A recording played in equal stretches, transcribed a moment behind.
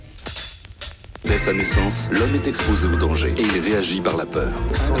Dès sa naissance, l'homme est exposé au danger et il réagit par la peur.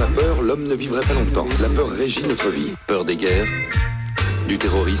 Sans la peur, l'homme ne vivrait pas longtemps. La peur régit notre vie. Peur des guerres, du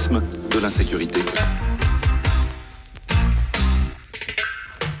terrorisme, de l'insécurité.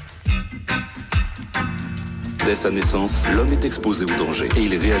 Dès sa naissance, l'homme est exposé au danger et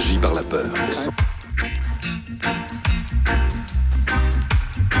il réagit par la peur.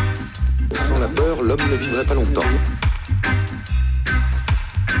 Sans la peur, l'homme ne vivrait pas longtemps.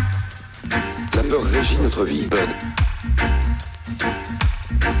 La peur régit notre vie.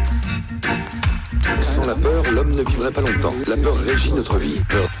 Sans la peur, l'homme ne vivrait pas longtemps. La peur régit notre vie.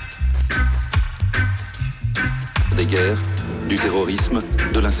 Peur des guerres, du terrorisme,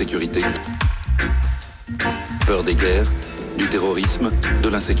 de l'insécurité. Peur des guerres, du terrorisme, de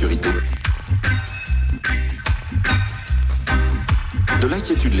l'insécurité. De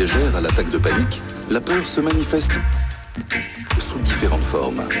l'inquiétude légère à l'attaque de panique, la peur se manifeste sous différentes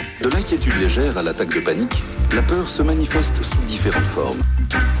formes. De l'inquiétude légère à l'attaque de panique, la peur se manifeste sous différentes formes.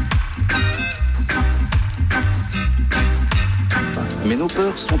 Mais nos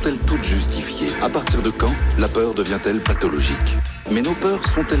peurs sont-elles toutes justifiées? À partir de quand la peur devient-elle pathologique? Mais nos peurs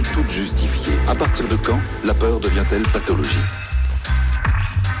sont-elles toutes justifiées? À partir de quand la peur devient-elle pathologique?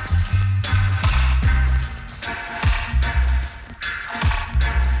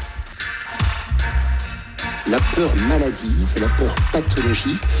 La peur maladive, la peur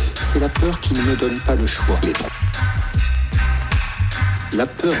pathologique, c'est la peur qui ne me donne pas le choix. La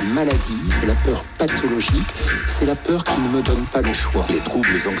peur maladive, la peur pathologique, c'est la peur qui ne me donne pas le choix. Les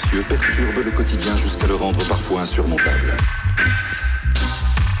troubles anxieux perturbent le quotidien jusqu'à le rendre parfois insurmontable.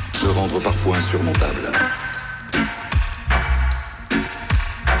 Le rendre parfois insurmontable.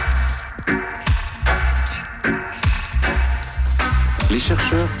 Les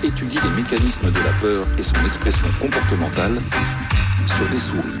chercheurs étudient les mécanismes de la peur et son expression comportementale sur des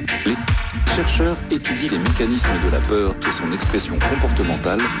souris. Les chercheurs étudient les mécanismes de la peur et son expression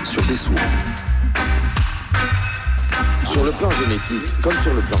comportementale sur des souris. Sur le plan génétique, comme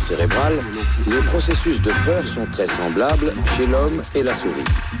sur le plan cérébral, les processus de peur sont très semblables chez l'homme et la souris.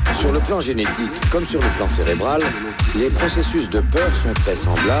 Sur le plan génétique, comme sur le plan cérébral, les processus de peur sont très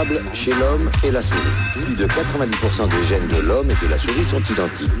semblables chez l'homme et la souris. Plus de 90% des gènes de l'homme et de la souris sont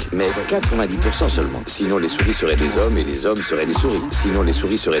identiques, mais 90% seulement. Sinon les souris seraient des hommes et les hommes seraient des souris. Sinon les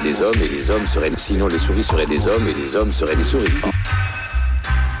souris seraient des hommes et les hommes seraient... Sinon les souris seraient des hommes et les hommes seraient des souris.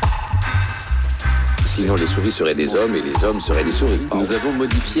 Sinon les souris seraient des hommes et les hommes seraient des souris. Nous avons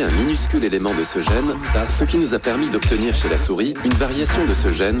modifié un minuscule élément de ce gène, ce qui nous a permis d'obtenir chez la souris une variation de ce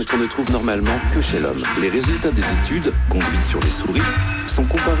gène qu'on ne trouve normalement que chez l'homme. Les résultats des études, conduites sur les souris, sont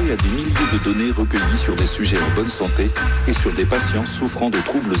comparés à des milliers de données recueillies sur des sujets en bonne santé et sur des patients souffrant de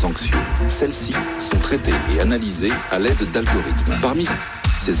troubles anxieux. Celles-ci sont traitées et analysées à l'aide d'algorithmes. Parmi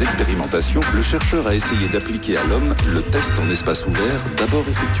ces expérimentations, le chercheur a essayé d'appliquer à l'homme le test en espace ouvert, d'abord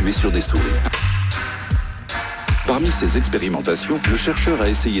effectué sur des souris. Parmi ces expérimentations, le chercheur a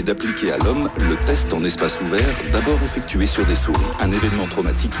essayé d'appliquer à l'homme le test en espace ouvert, d'abord effectué sur des souris. Un événement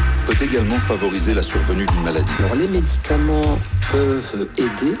traumatique peut également favoriser la survenue d'une maladie. Alors les médicaments peuvent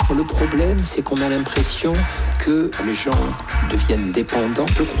aider. Le problème, c'est qu'on a l'impression que les gens deviennent dépendants.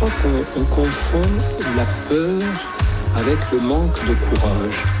 Je crois qu'on confond la peur avec le manque de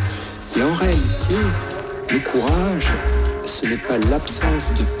courage. Et en réalité, le courage, ce n'est pas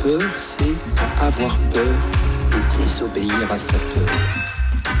l'absence de peur, c'est avoir peur et désobéir à sa peur.